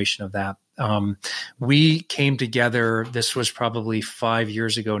continuation of that. We came together, this was probably 5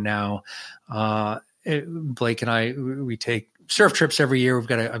 years ago now. Blake and I, we take surf trips every year. We've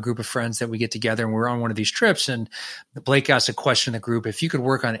got a group of friends that we get together, and we're on one of these trips. And Blake asked a question in the group: if you could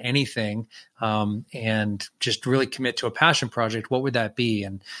work on anything and just really commit to a passion project, what would that be?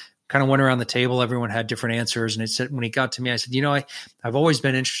 And kind of went around the table. Everyone had different answers. And it said, when he got to me, I said, I've always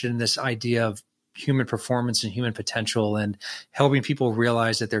been interested in this idea of human performance and human potential and helping people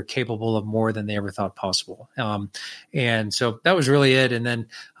realize that they're capable of more than they ever thought possible. And so that was really it. And then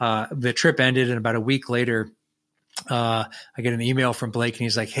the trip ended, and about a week later, I get an email from Blake, and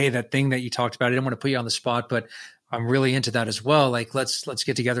he's like, hey, that thing that you talked about, I didn't want to put you on the spot, but I'm really into that as well. Like, let's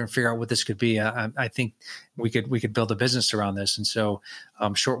get together and figure out what this could be. I think we could build a business around this. And so,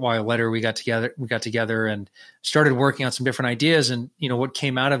 short while later, we got together and started working on some different ideas. And, what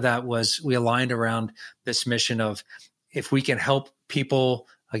came out of that was we aligned around this mission of, if we can help people,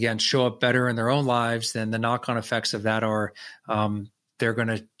 again, show up better in their own lives, then the knock-on effects of that are, they're going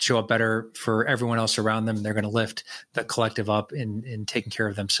to show up better for everyone else around them. They're going to lift the collective up in taking care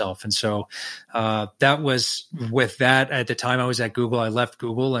of themselves. And so that was with that. At the time I was at Google, I left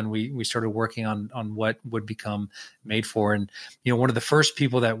Google, and we started working on what would become Madefor. And, one of the first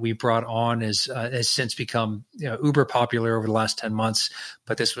people that we brought on has since become uber popular over the last 10 months.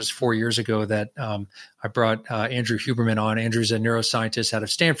 But this was 4 years ago that I brought Andrew Huberman on. Andrew's a neuroscientist out of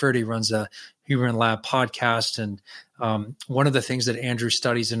Stanford. He runs a Huberman Lab podcast. And one of the things that Andrew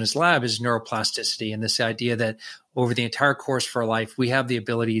studies in his lab is neuroplasticity, and this idea that over the entire course of our life, we have the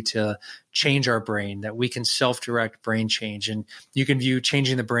ability to change our brain, that we can self-direct brain change. And you can view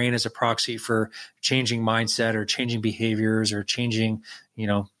changing the brain as a proxy for changing mindset or changing behaviors or changing,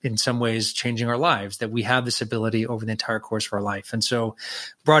 in some ways, changing our lives, that we have this ability over the entire course of our life. And so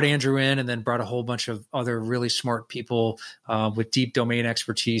brought Andrew in, and then brought a whole bunch of other really smart people with deep domain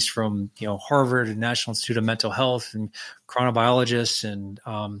expertise from, Harvard and National Institute of Mental Health, and chronobiologists and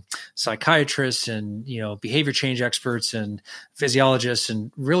psychiatrists and, behavior change experts and physiologists,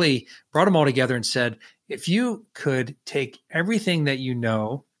 and really brought them all together and said, if you could take everything that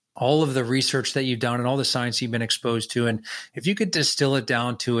all of the research that you've done and all the science you've been exposed to, and if you could distill it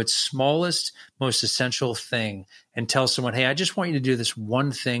down to its smallest, most essential thing, and tell someone, hey, I just want you to do this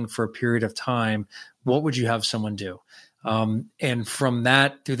one thing for a period of time, what would you have someone do? And from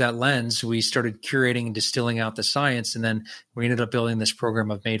that, through that lens, we started curating and distilling out the science. And then we ended up building this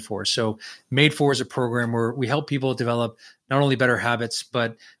program of Madefor. So Madefor is a program where we help people develop not only better habits,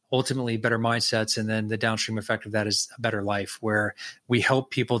 but ultimately better mindsets. And then the downstream effect of that is a better life, where we help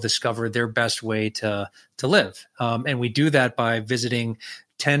people discover their best way to live. And we do that by visiting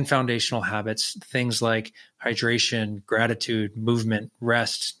 10 foundational habits, things like hydration, gratitude, movement,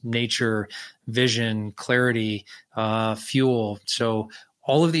 rest, nature, vision, clarity, fuel. So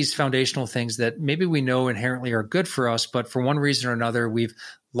all of these foundational things that maybe we know inherently are good for us, but for one reason or another, we've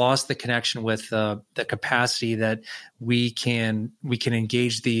lost the connection with the capacity that we can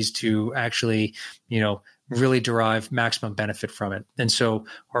engage these to actually, really derive maximum benefit from it. And so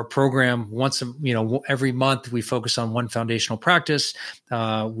our program, every month we focus on one foundational practice.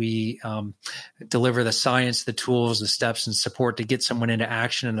 We deliver the science, the tools, the steps, and support to get someone into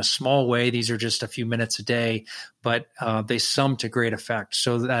action in a small way. These are just a few minutes a day, but they sum to great effect,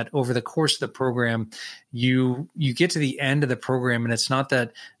 so that over the course of the program, you get to the end of the program, and it's not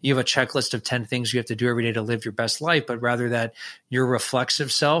that you have a checklist of 10 things you have to do every day to live your best life, but rather that your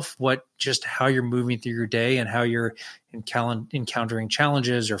reflexive self, how you're moving through your day and how you're encountering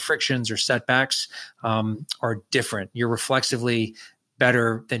challenges or frictions or setbacks are different. You're reflexively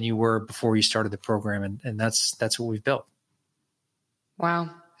better than you were before you started the program. And that's what we've built. Wow.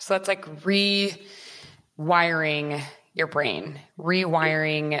 So that's like rewiring your brain,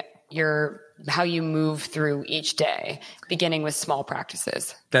 rewiring how you move through each day, beginning with small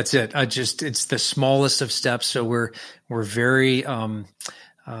practices. That's it. It's the smallest of steps. So we're very,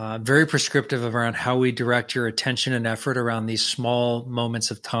 very prescriptive around how we direct your attention and effort around these small moments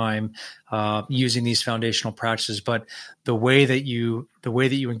of time, using these foundational practices. But the way that you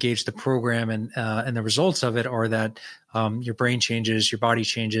engage the program and the results of it are that your brain changes, your body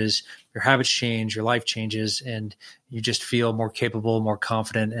changes, your habits change, your life changes, and you just feel more capable, more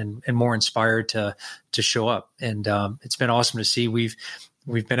confident, and more inspired to show up. And it's been awesome to see. We've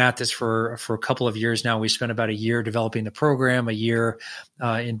been at this for a couple of years now. We spent about a year developing the program, a year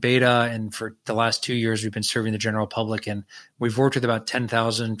in beta, and for the last 2 years, we've been serving the general public. And we've worked with about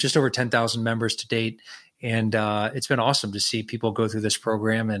just over 10,000 members to date. And it's been awesome to see people go through this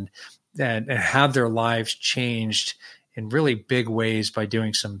program and have their lives changed in really big ways by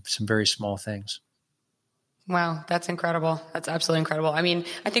doing some very small things. Wow, that's incredible. That's absolutely incredible. I mean,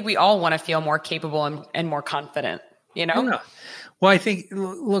 I think we all want to feel more capable and more confident, Yeah. Well, I think,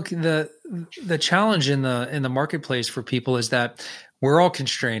 look, the challenge in the marketplace for people is that we're all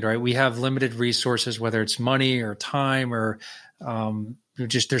constrained, right? We have limited resources, whether it's money or time or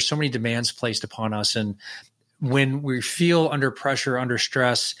there's so many demands placed upon us. And when we feel under pressure, under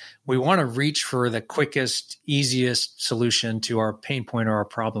stress, we want to reach for the quickest, easiest solution to our pain point or our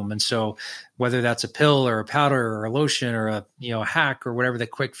problem. And so whether that's a pill or a powder or a lotion or a hack or whatever the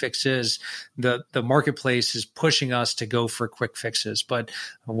quick fix is, the marketplace is pushing us to go for quick fixes. But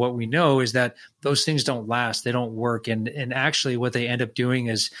what we know is that those things don't last, they don't work. And actually what they end up doing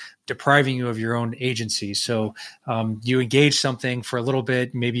is depriving you of your own agency. So you engage something for a little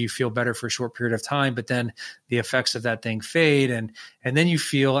bit, maybe you feel better for a short period of time, but then the effects of that thing fade. And then you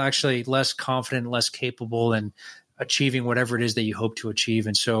feel actually less confident, less capable in achieving whatever it is that you hope to achieve.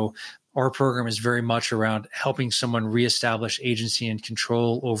 And so our program is very much around helping someone reestablish agency and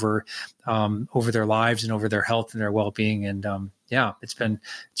control over their lives and over their health and their well-being. And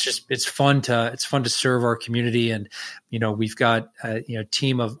it's fun to serve our community. And we've got a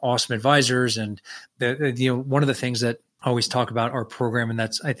team of awesome advisors. And one of the things that I always talk about our program, and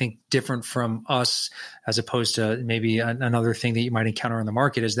that's, I think, different from us as opposed to maybe another thing that you might encounter in the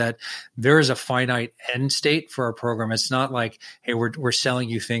market, is that there is a finite end state for our program. It's not like, hey, we're selling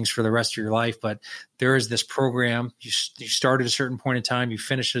you things for the rest of your life, but there is this program. You start at a certain point in time, you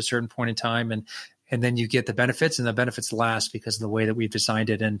finish at a certain point in time, and then you get the benefits, and the benefits last because of the way that we've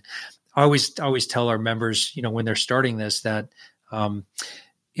designed it. And I always tell our members, when they're starting this, that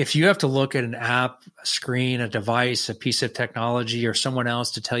if you have to look at an app, a screen, a device, a piece of technology, or someone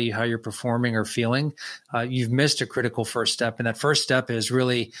else to tell you how you're performing or feeling, you've missed a critical first step. And that first step is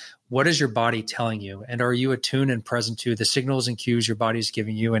really, what is your body telling you? And are you attuned and present to the signals and cues your body is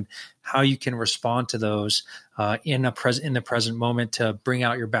giving you, and how you can respond to those in the present moment to bring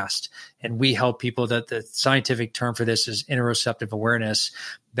out your best? And we help people. That the scientific term for this is interoceptive awareness.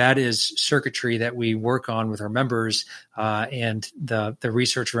 That is circuitry that we work on with our members, and the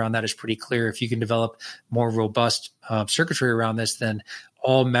research around that is pretty clear. If you can develop more robust circuitry around this, then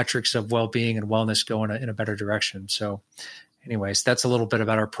all metrics of well-being and wellness go in a better direction. So anyways, that's a little bit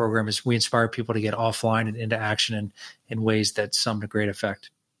about our program. Is we inspire people to get offline and into action in ways that sum to great effect.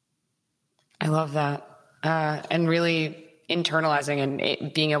 I love that. And really internalizing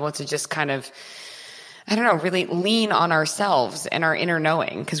and being able to just kind of, I don't know, really lean on ourselves and our inner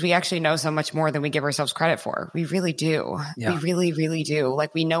knowing, because we actually know so much more than we give ourselves credit for. We really do. Yeah. We really, really do.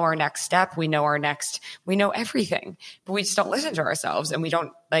 Like, we know our next step. We know we know everything, but we just don't listen to ourselves, and we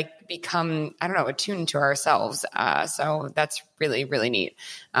don't like become, I don't know, attuned to ourselves. So that's really, really neat.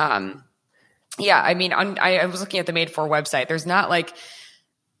 Yeah. I mean, I was looking at the Madefor website. There's not like,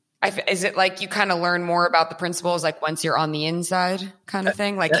 is it like you kind of learn more about the principles like once you're on the inside kind of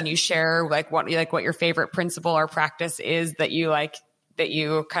thing? Like, can you share like what your favorite principle or practice is that you like, that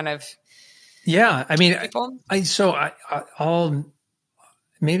you kind of? Yeah. I mean, I'll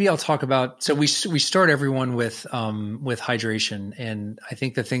talk about, so we start everyone with hydration. And I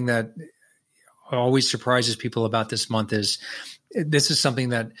think the thing that always surprises people about this month is this is something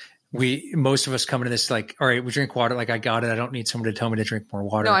that most of us come into this like, all right, we drink water. Like, I got it. I don't need someone to tell me to drink more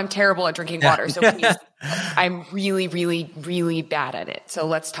water. No, I'm terrible at drinking water. So please, I'm really, really, really bad at it. So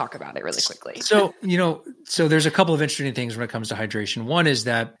let's talk about it really quickly. So there's a couple of interesting things when it comes to hydration. One is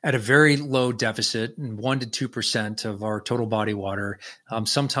that at a very low deficit, 1 to 2% of our total body water,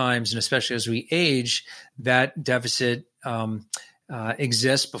 sometimes, and especially as we age, that deficit,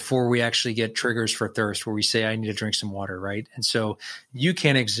 exists before we actually get triggers for thirst, where we say, I need to drink some water, right? And so you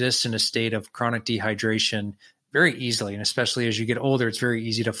can exist in a state of chronic dehydration very easily. And especially as you get older, it's very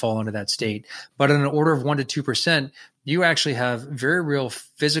easy to fall into that state. But in an order of 1 to 2%, you actually have very real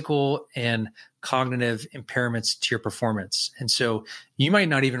physical and cognitive impairments to your performance. And so you might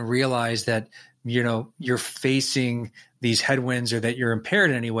not even realize that, you're facing these headwinds or that you're impaired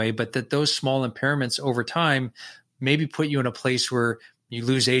in any way, but that those small impairments over time maybe put you in a place where you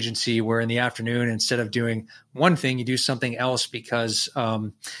lose agency, where in the afternoon, instead of doing one thing, you do something else because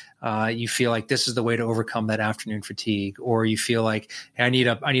you feel like this is the way to overcome that afternoon fatigue, or you feel like, hey, I need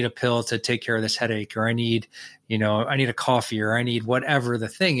a pill to take care of this headache, or I need a coffee, or I need whatever the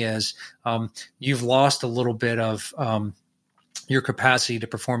thing is. You've lost a little bit of your capacity to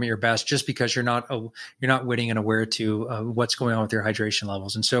perform at your best just because you're not witting and aware to what's going on with your hydration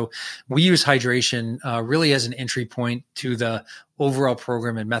levels. And so we use hydration really as an entry point to the overall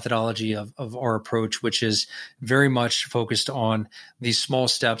program and methodology of our approach, which is very much focused on these small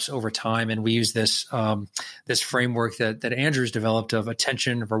steps over time. And we use this framework that Andrew's developed of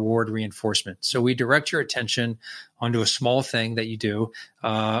attention, reward, reinforcement. So we direct your attention onto a small thing that you do.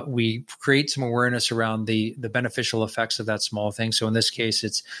 We create some awareness around the beneficial effects of that small thing. So in this case,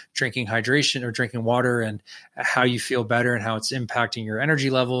 it's drinking hydration or drinking water, and how you feel better and how it's impacting your energy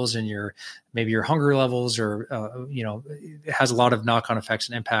levels and maybe your hunger levels, or, it has a lot of knock-on effects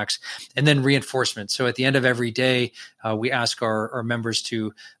and impacts. And then reinforcement. So at the end of every day, we ask our members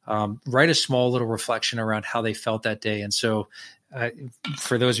to write a small little reflection around how they felt that day. And so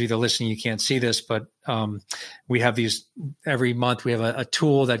for those of you that are listening, you can't see this, but we have these every month. We have a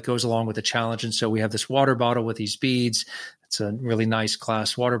tool that goes along with the challenge. And so we have this water bottle with these beads. It's a really nice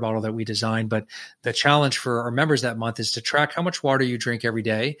glass water bottle that we designed. But the challenge for our members that month is to track how much water you drink every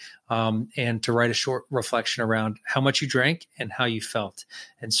day, and to write a short reflection around how much you drank and how you felt.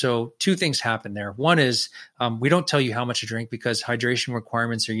 And so 2 things happen there. One is we don't tell you how much to drink because hydration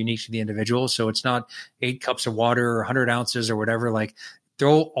requirements are unique to the individual. So it's not 8 cups of water or 100 ounces or whatever. Like,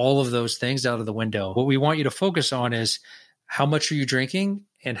 throw all of those things out of the window. What we want you to focus on is how much are you drinking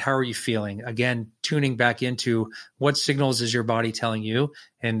and how are you feeling? Again, tuning back into what signals is your body telling you,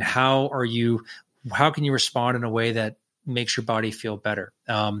 and how can you respond in a way that makes your body feel better.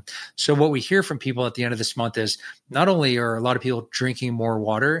 So what we hear from people at the end of this month is not only are a lot of people drinking more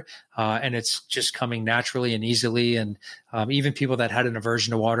water, and it's just coming naturally and easily. And even people that had an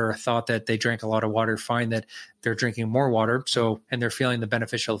aversion to water or thought that they drank a lot of water find that they're drinking more water. And they're feeling the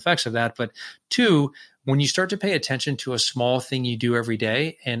beneficial effects of that. But 2, when you start to pay attention to a small thing you do every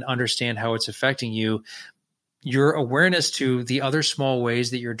day and understand how it's affecting you, your awareness to the other small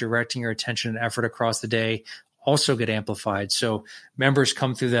ways that you're directing your attention and effort across the day also get amplified. So members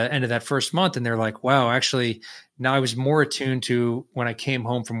come through the end of that first month and they're like, wow, actually, now I was more attuned to when I came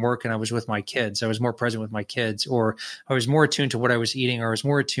home from work and I was with my kids. I was more present with my kids, or I was more attuned to what I was eating, or I was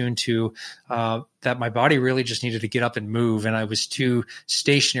more attuned to that my body really just needed to get up and move, and I was too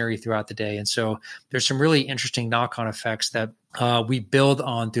stationary throughout the day. And so there's some really interesting knock-on effects that we build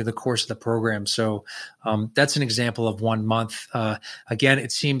on through the course of the program. So that's an example of 1 month. Again,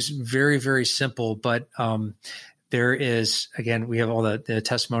 it seems very, very simple, but there is, again, we have all the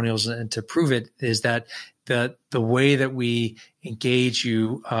testimonials, and to prove it is that the way that we engage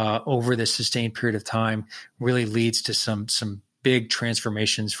you over this sustained period of time really leads to some big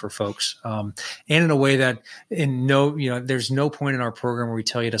transformations for folks. And in a way that there's no point in our program where we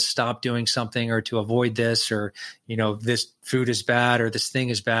tell you to stop doing something or to avoid this, or, this food is bad or this thing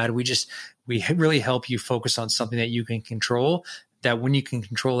is bad. We really help you focus on something that you can control, that when you can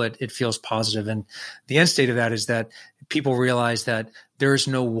control it, it feels positive. And the end state of that is that people realize that there's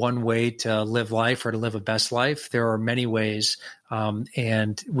no one way to live life or to live a best life. There are many ways,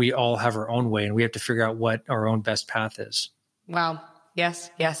 and we all have our own way, and we have to figure out what our own best path is. Wow. Yes.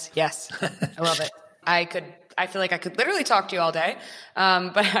 I love it. I feel like I could literally talk to you all day.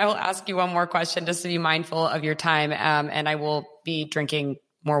 But I will ask you one more question just to be mindful of your time. And I will be drinking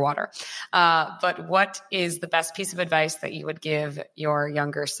more water. But what is the best piece of advice that you would give your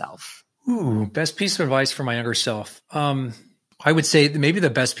younger self? Ooh, best piece of advice for my younger self. I would say maybe the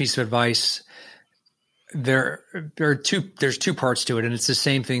best piece of advice, there's two parts to it. And it's the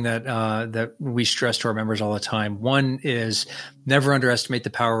same thing that we stress to our members all the time. One is never underestimate the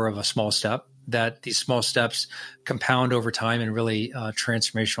power of a small step, that these small steps compound over time in really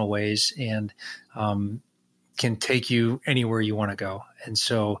transformational ways, and can take you anywhere you want to go. And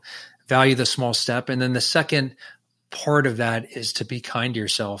so value the small step. And then the second part of that is to be kind to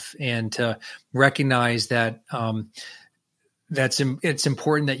yourself and to recognize that it's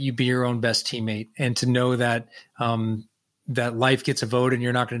important that you be your own best teammate, and to know that that life gets a vote and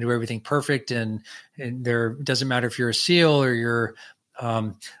you're not going to do everything perfect. And there doesn't matter if you're a SEAL or you're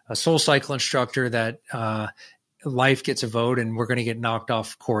a Soul Cycle instructor, that life gets a vote and we're going to get knocked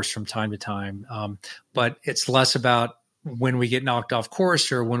off course from time to time. But it's less about when we get knocked off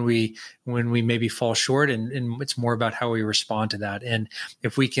course or when we maybe fall short, and it's more about how we respond to that. And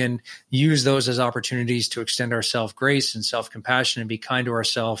if we can use those as opportunities to extend our self-grace and self-compassion and be kind to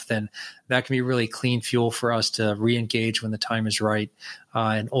ourselves, then that can be really clean fuel for us to re-engage when the time is right,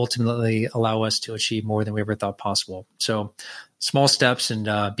 and ultimately allow us to achieve more than we ever thought possible. So small steps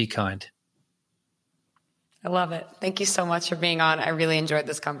and be kind. I love it. Thank you so much for being on. I really enjoyed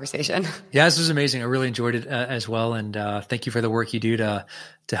this conversation. Yeah, this was amazing. I really enjoyed it as well. And thank you for the work you do to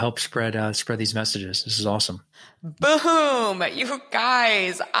help spread these messages. This is awesome. Boom. You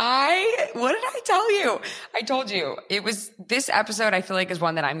guys, what did I tell you? I told you this episode, I feel like, is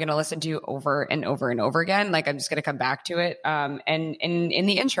one that I'm going to listen to over and over and over again. Like, I'm just going to come back to it. And in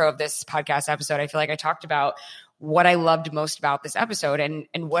the intro of this podcast episode, I feel like I talked about what I loved most about this episode,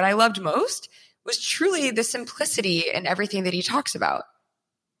 and what I loved most was truly the simplicity in everything that he talks about,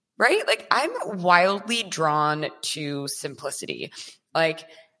 right? Like, I'm wildly drawn to simplicity. Like,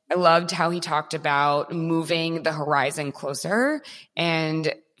 I loved how he talked about moving the horizon closer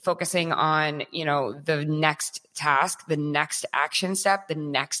and focusing on, the next task, the next action step, the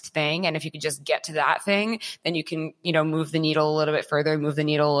next thing. And if you could just get to that thing, then you can, move the needle a little bit further,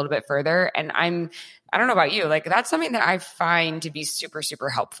 And I don't know about you, like, that's something that I find to be super, super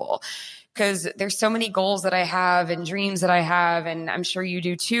helpful. Because there's so many goals that I have and dreams that I have, and I'm sure you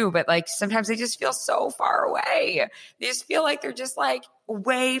do too, but like, sometimes they just feel so far away. They just feel like they're just like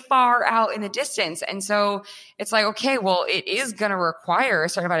way far out in the distance. And so it's like, okay, well, it is going to require a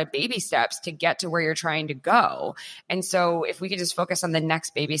certain amount of baby steps to get to where you're trying to go. And so if we could just focus on the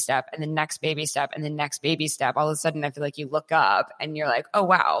next baby step and the next baby step and the next baby step, all of a sudden I feel like you look up and you're like, oh,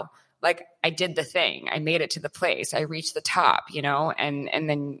 wow. Like, I did the thing. I made it to the place. I reached the top, and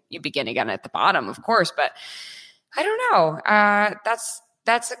then you begin again at the bottom, of course. But I don't know.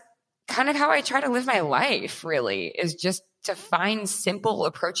 That's kind of how I try to live my life, really, is just to find simple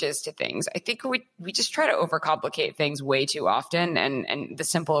approaches to things. I think we just try to overcomplicate things way too often. And the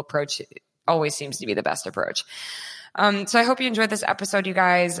simple approach always seems to be the best approach. So I hope you enjoyed this episode, you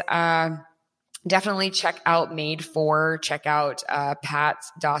guys. Definitely check out Madefor, check out Pat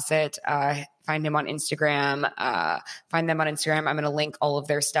Dossett, find him on Instagram, find them on Instagram. I'm going to link all of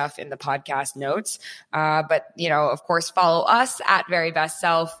their stuff in the podcast notes. But, of course, follow us at Very Best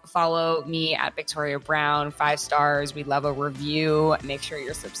Self. Follow me at Victoria Brown, 5 stars. We love a review. Make sure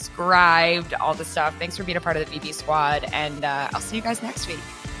you're subscribed, all the stuff. Thanks for being a part of the VB Squad. And I'll see you guys next week.